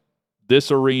owns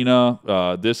this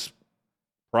arena, this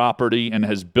property, and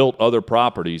has built other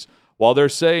properties, while they're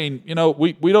saying,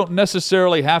 we don't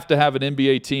necessarily have to have an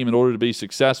NBA team in order to be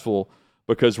successful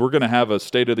because we're going to have a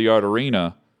state-of-the-art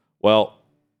arena. Well,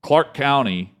 Clark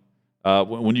County,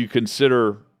 when you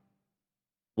consider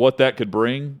what that could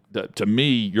bring, to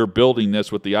me, you're building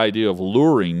this with the idea of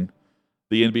luring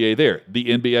the NBA there. The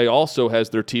NBA also has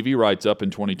their TV rights up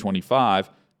in 2025.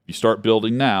 You start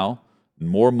building now,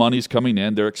 more money's coming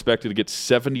in. They're expected to get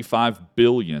 $75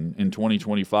 billion in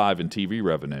 2025 in TV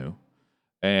revenue.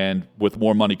 And with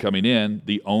more money coming in,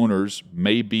 the owners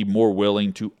may be more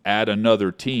willing to add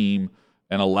another team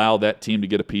and allow that team to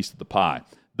get a piece of the pie.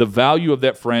 The value of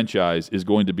that franchise is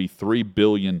going to be $3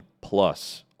 billion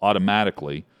plus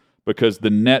automatically because the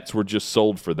Nets were just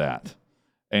sold for that.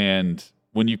 And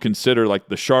when you consider like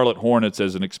the Charlotte Hornets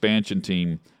as an expansion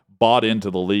team bought into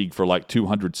the league for like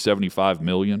 $275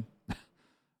 million,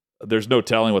 there's no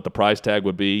telling what the price tag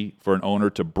would be for an owner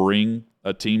to bring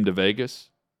a team to Vegas.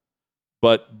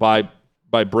 But by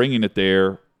bringing it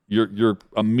there, you're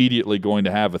immediately going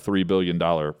to have a $3 billion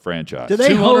franchise. Do they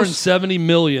 $270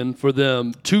 million for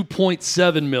them,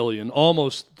 $2.7 million,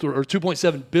 almost, or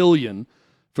 $2.7 billion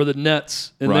for the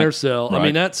Nets in their sale. Right.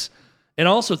 I mean, and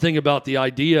also think about the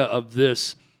idea of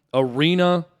this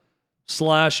arena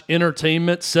 /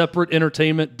 entertainment, separate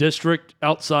entertainment district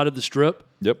outside of the Strip.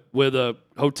 Yep. With a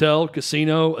hotel,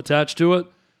 casino attached to it.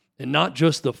 And not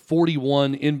just the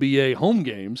 41 NBA home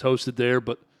games hosted there,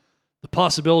 but the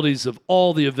possibilities of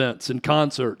all the events and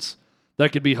concerts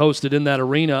that could be hosted in that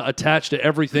arena attached to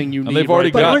everything you need. They've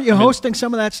already But got. aren't you hosting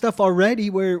some of that stuff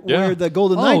already where the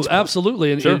Golden Knights play?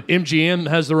 Absolutely. And, Sure. and MGM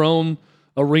has their own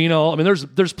arena. I mean,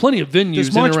 there's plenty of venues Does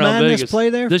in March and around Madness Vegas. play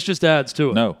there? This just adds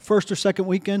to it. No. First or second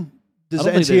weekend? Does I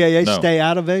the don't think NCAA no. stay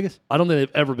out of Vegas? I don't think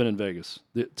they've ever been in Vegas,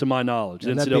 to my knowledge.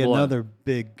 And NCAA. that'd be another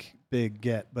big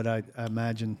get, but I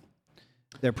imagine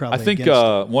they're probably I think against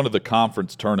it. one of the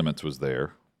conference tournaments was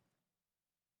there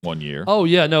one year. Oh,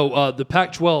 yeah, no, the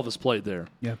Pac-12 has played there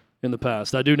in the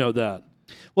past. I do know that.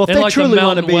 Well, if And they like the truly want to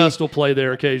Mountain be, West will play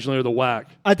there occasionally, or the WAC.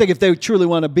 I think if they truly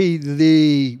want to be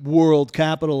the world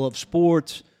capital of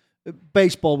sports,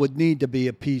 baseball would need to be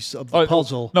a piece of the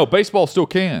puzzle. No, baseball still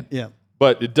can. Yeah.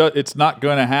 But it's not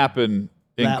going to happen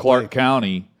in That Clark way.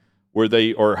 County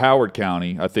or Howard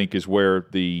County, I think, is where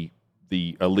the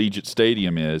Allegiant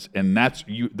Stadium is, and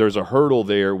there's a hurdle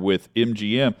there with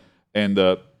MGM and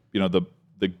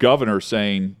the governor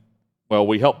saying, well,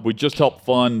 we just helped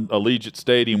fund Allegiant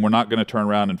Stadium. We're not going to turn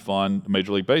around and fund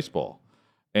Major League Baseball.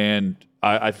 And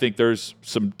I think there's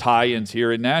some tie-ins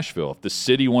here in Nashville. If the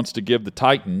city wants to give the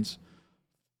Titans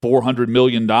 $400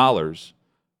 million,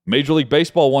 Major League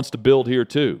Baseball wants to build here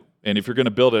too. And if you're going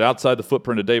to build it outside the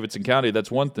footprint of Davidson County,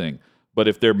 that's one thing. But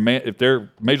if they're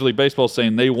Major League Baseball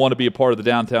saying they want to be a part of the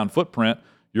downtown footprint,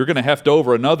 you're going to heft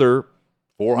over another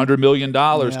 $400 million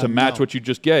to match what you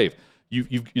just gave.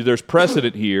 There's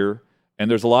precedent here, and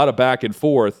there's a lot of back and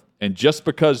forth. And just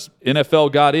because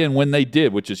NFL got in when they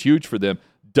did, which is huge for them,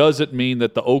 doesn't mean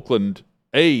that the Oakland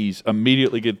A's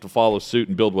immediately get to follow suit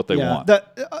and build what they want.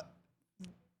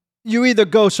 You either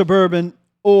go suburban,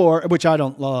 or which I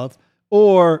don't love,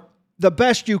 or the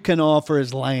best you can offer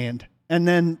is land. And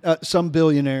then some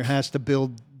billionaire has to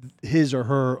build his or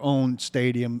her own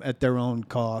stadium at their own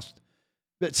cost.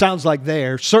 It sounds like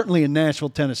certainly in Nashville,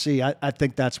 Tennessee, I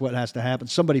think that's what has to happen.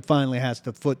 Somebody finally has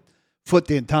to foot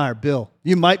the entire bill.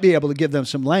 You might be able to give them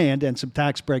some land and some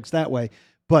tax breaks that way,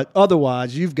 but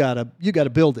otherwise you got to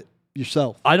build it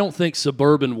yourself. I don't think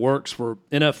suburban works for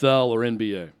NFL or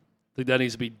NBA. I think that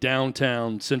needs to be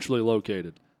downtown, centrally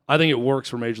located. I think it works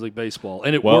for Major League Baseball,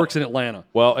 and it works in Atlanta.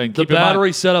 Well, and the keep in mind,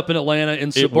 battery set up in Atlanta,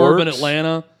 in suburban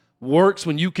Atlanta, works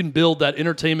when you can build that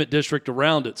entertainment district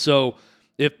around it. So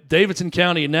if Davidson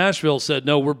County and Nashville said,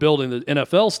 no, we're building the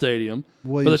NFL stadium,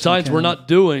 but the Titans we're not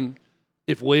doing,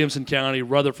 if Williamson County,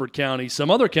 Rutherford County,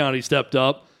 some other county stepped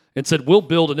up and said, we'll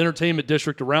build an entertainment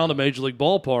district around a Major League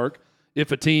ballpark,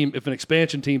 if an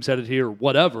expansion team's headed here,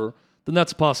 whatever, then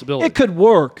that's a possibility. It could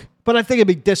work, but I think it'd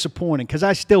be disappointing because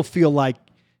I still feel like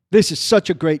this is such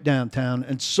a great downtown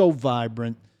and so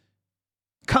vibrant.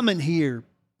 Coming here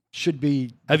should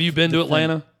be. Have you been to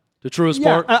Atlanta, to Truist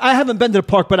Yeah, Park? I haven't been to the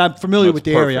park, but I'm familiar with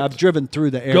the area. perfect. I've driven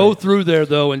through the area. Go through there,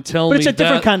 though, and tell me But it's a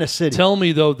different kind of city. Tell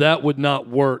me, though, that would not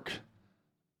work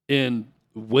in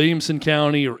Williamson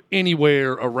County or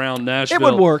anywhere around Nashville. It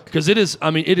would work. Because it is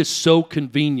so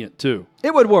convenient, too.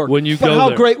 It would work. When you but go how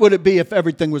there. great would it be if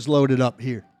everything was loaded up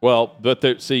here? Well, but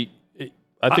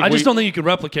I just don't think you can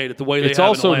replicate it the way they have It's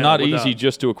also in not Atlanta easy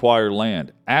just to acquire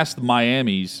land. Ask the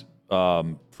Miami's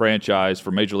franchise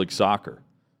for Major League Soccer.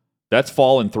 That's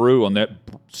fallen through on that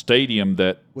stadium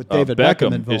that With David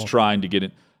Beckham involved. is trying to get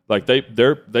in. Like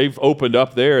they've opened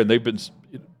up there, and they've been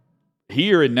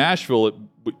here in Nashville.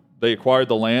 They acquired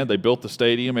the land, they built the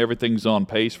stadium. Everything's on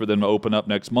pace for them to open up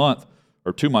next month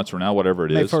or 2 months from now, whatever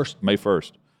it is. May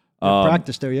 1st.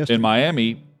 Practice there yesterday. In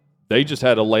Miami, they just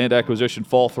had a land acquisition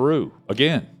fall through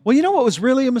again. Well, you know what was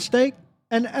really a mistake,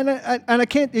 and I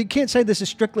can't say this is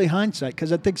strictly hindsight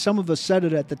because I think some of us said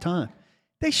it at the time.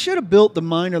 They should have built the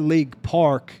minor league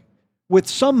park with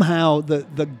somehow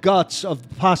the guts of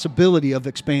the possibility of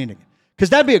expanding it, because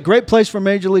that'd be a great place for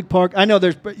Major League Park. I know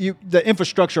there's the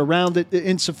infrastructure around it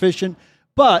insufficient,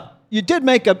 but you did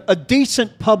make a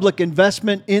decent public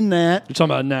investment in that. You're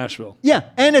talking about Nashville. Yeah,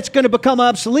 and it's going to become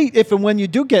obsolete if and when you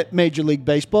do get Major League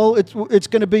Baseball. It's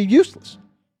going to be useless.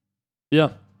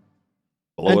 Yeah.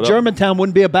 And Germantown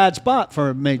wouldn't be a bad spot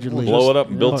for a Major League. Blow it up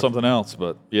and build something else.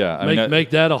 But yeah, make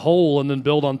that a hole and then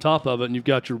build on top of it, and you've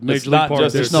got your Major League Park.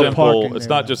 It's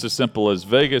not just as simple as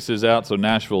Vegas is out, so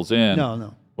Nashville's in.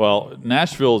 No. Well,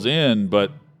 Nashville's in,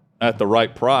 but at the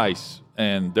right price,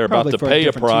 and they're Probably about to for a pay a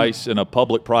different price in a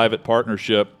public-private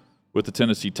partnership with the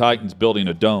Tennessee Titans building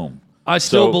a dome. I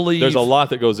still believe there's a lot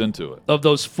that goes into it. Of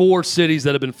those 4 cities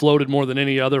that have been floated more than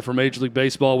any other for Major League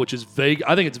Baseball, which is Vegas.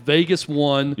 I think it's Vegas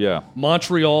 1,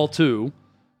 Montreal 2,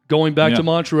 going back to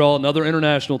Montreal, another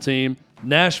international team,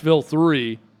 Nashville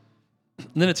 3, and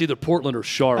then it's either Portland or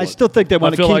Charlotte. I still think they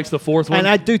want to keep. I feel like it's the 4th one. And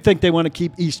I do think they want to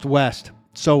keep East-West.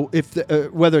 So if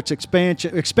whether it's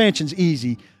expansion's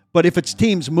easy, but if it's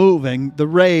teams moving, the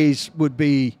Rays would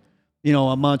be,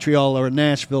 a Montreal or a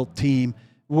Nashville team.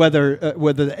 Whether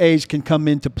the A's can come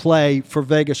into play for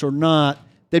Vegas or not,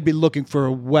 they'd be looking for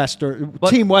a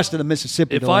team west of the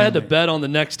Mississippi. If I had to bet on the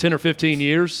next 10 or 15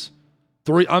 years,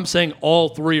 I'm saying all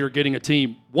 3 are getting a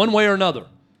team one way or another.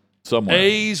 Somewhere.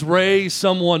 A's, Rays,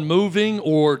 someone moving,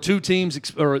 or 2 teams,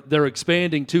 or they're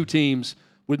expanding 2 teams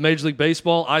with Major League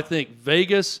Baseball. I think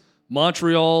Vegas,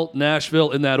 Montreal,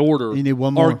 Nashville, in that order, you need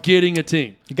one more. are getting a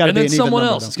team. And then someone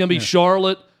else. It's going to be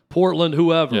Charlotte, Portland,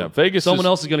 whoever. Yeah, Vegas. Someone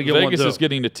else is going to get one. Vegas is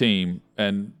getting a team,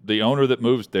 and the owner that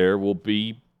moves there will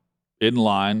be in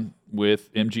line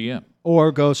with MGM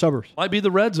or go suburbs. Might be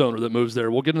the Reds owner that moves there.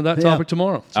 We'll get into that topic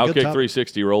tomorrow. Outkick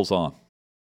 360 rolls on.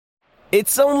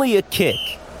 It's only a kick,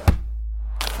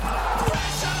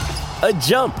 a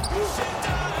jump,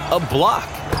 a block.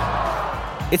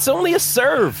 It's only a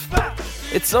serve.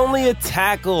 It's only a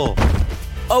tackle,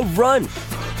 a run.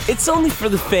 It's only for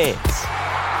the fans.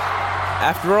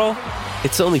 After all,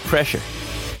 it's only pressure.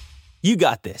 You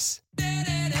got this.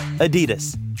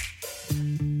 Adidas.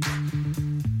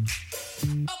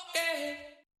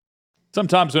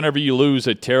 Sometimes whenever you lose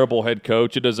a terrible head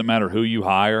coach, it doesn't matter who you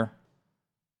hire.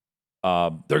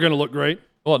 They're going to look great.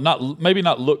 Well, maybe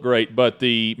not look great, but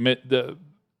the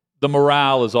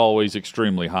morale is always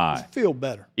extremely high. Feel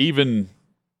better. Even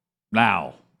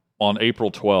now, on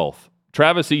April 12th,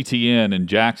 Travis Etienne in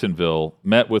Jacksonville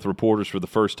met with reporters for the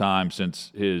first time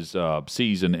since his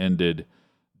season ended,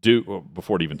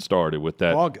 before it even started, with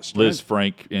that August, Liz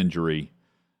Frank injury.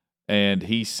 And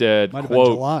he said, Might have quote,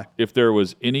 been July. "If there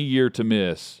was any year to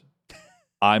miss,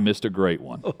 I missed a great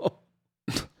one."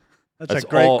 That's a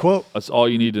great quote. That's all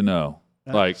you need to know.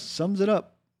 That sums it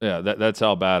up. Yeah, that's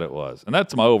how bad it was. And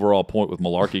that's my overall point with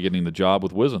Malarkey getting the job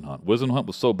with Wisenhunt. Wisenhunt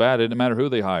was so bad, it didn't matter who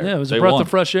they hired. Yeah, it was a breath of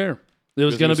fresh air. It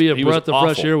was going to be a breath of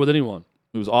fresh air with anyone.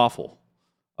 It was awful.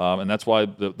 And that's why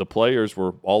the players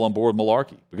were all on board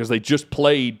Malarkey, because they just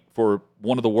played for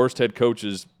one of the worst head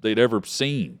coaches they'd ever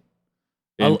seen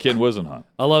in Ken Wisenhunt.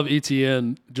 I love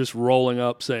Etienne just rolling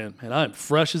up saying, "Man, I'm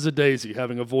fresh as a daisy,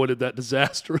 having avoided that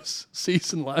disastrous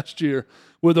season last year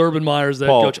with Urban Meyer as the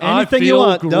head coach. Anything I feel you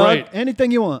want, great. Doug.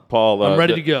 Anything you want. Paul, I'm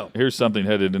ready to go." Here's something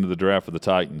headed into the draft for the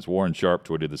Titans. Warren Sharp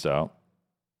tweeted this out.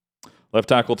 Left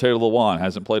tackle Taylor Lewan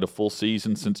hasn't played a full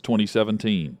season since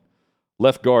 2017.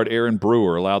 Left guard Aaron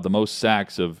Brewer allowed the most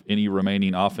sacks of any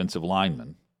remaining offensive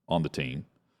lineman on the team.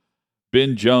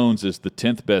 Ben Jones is the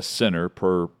 10th best center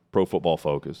per Pro Football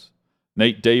Focus.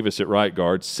 Nate Davis at right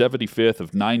guard, 75th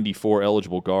of 94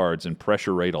 eligible guards in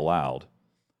pressure rate allowed.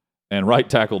 And right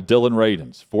tackle Dylan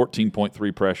Radins,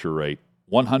 14.3 pressure rate,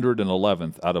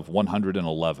 111th out of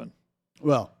 111.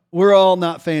 Well, we're all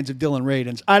not fans of Dylan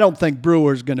Radins. I don't think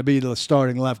Brewer's going to be the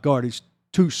starting left guard. He's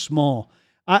too small.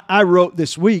 I wrote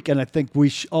this week, and I think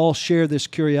we all share this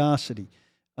curiosity.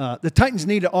 The Titans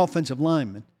need an offensive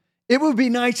lineman. It would be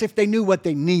nice if they knew what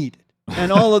they needed.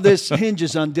 And all of this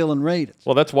hinges on Dylan Radins.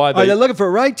 Well, that's why Are they looking for a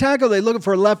right tackle? Are they looking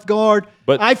for a left guard?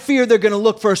 But I fear they're going to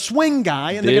look for a swing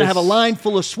guy, and they're going to have a line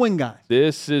full of swing guys.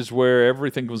 This is where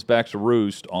everything comes back to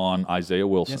roost on Isaiah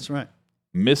Wilson. That's right.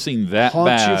 Missing that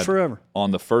Haunts you bad forever.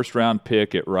 on the first-round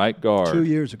pick at right guard. 2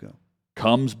 years ago.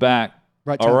 Comes back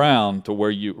around to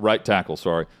where you – right tackle,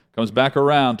 sorry. Comes back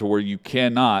around to where you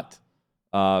cannot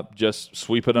just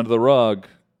sweep it under the rug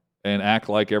and act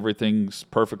like everything's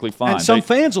perfectly fine. And some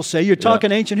fans will say, you're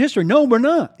talking ancient history. No, we're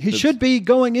not. He should be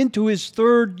going into his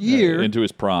third year. Into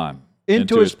his prime.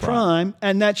 Into his prime,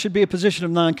 and that should be a position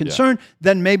of non-concern. Yeah.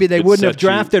 Then maybe they wouldn't have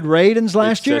drafted Radins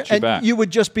last year, and you would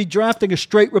just be drafting a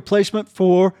straight replacement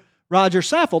for Roger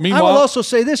Saffold. I will also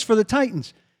say this for the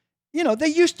Titans. You know, they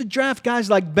used to draft guys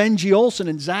like Benji Olsen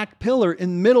and Zach Pillar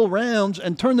in middle rounds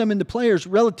and turn them into players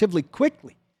relatively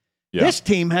quickly. Yeah. This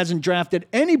team hasn't drafted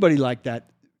anybody like that.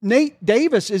 Nate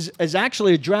Davis is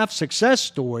actually a draft success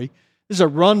story. This is a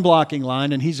run-blocking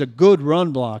line, and he's a good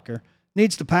run blocker.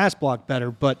 Needs to pass block better,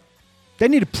 but they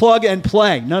need to plug and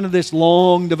play. None of this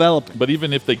long development. But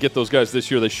even if they get those guys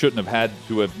this year, they shouldn't have had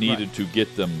to have needed to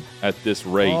get them at this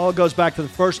rate. All goes back to the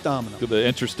first domino. The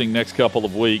interesting next couple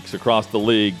of weeks across the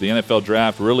league. The NFL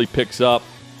draft really picks up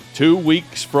 2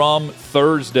 weeks from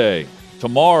Thursday.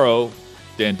 Tomorrow,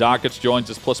 Dan Dockets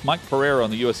joins us, plus Mike Pereira on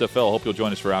the USFL. Hope you'll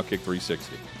join us for Outkick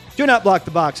 360. Do not block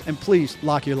the box, and please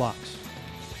lock your locks.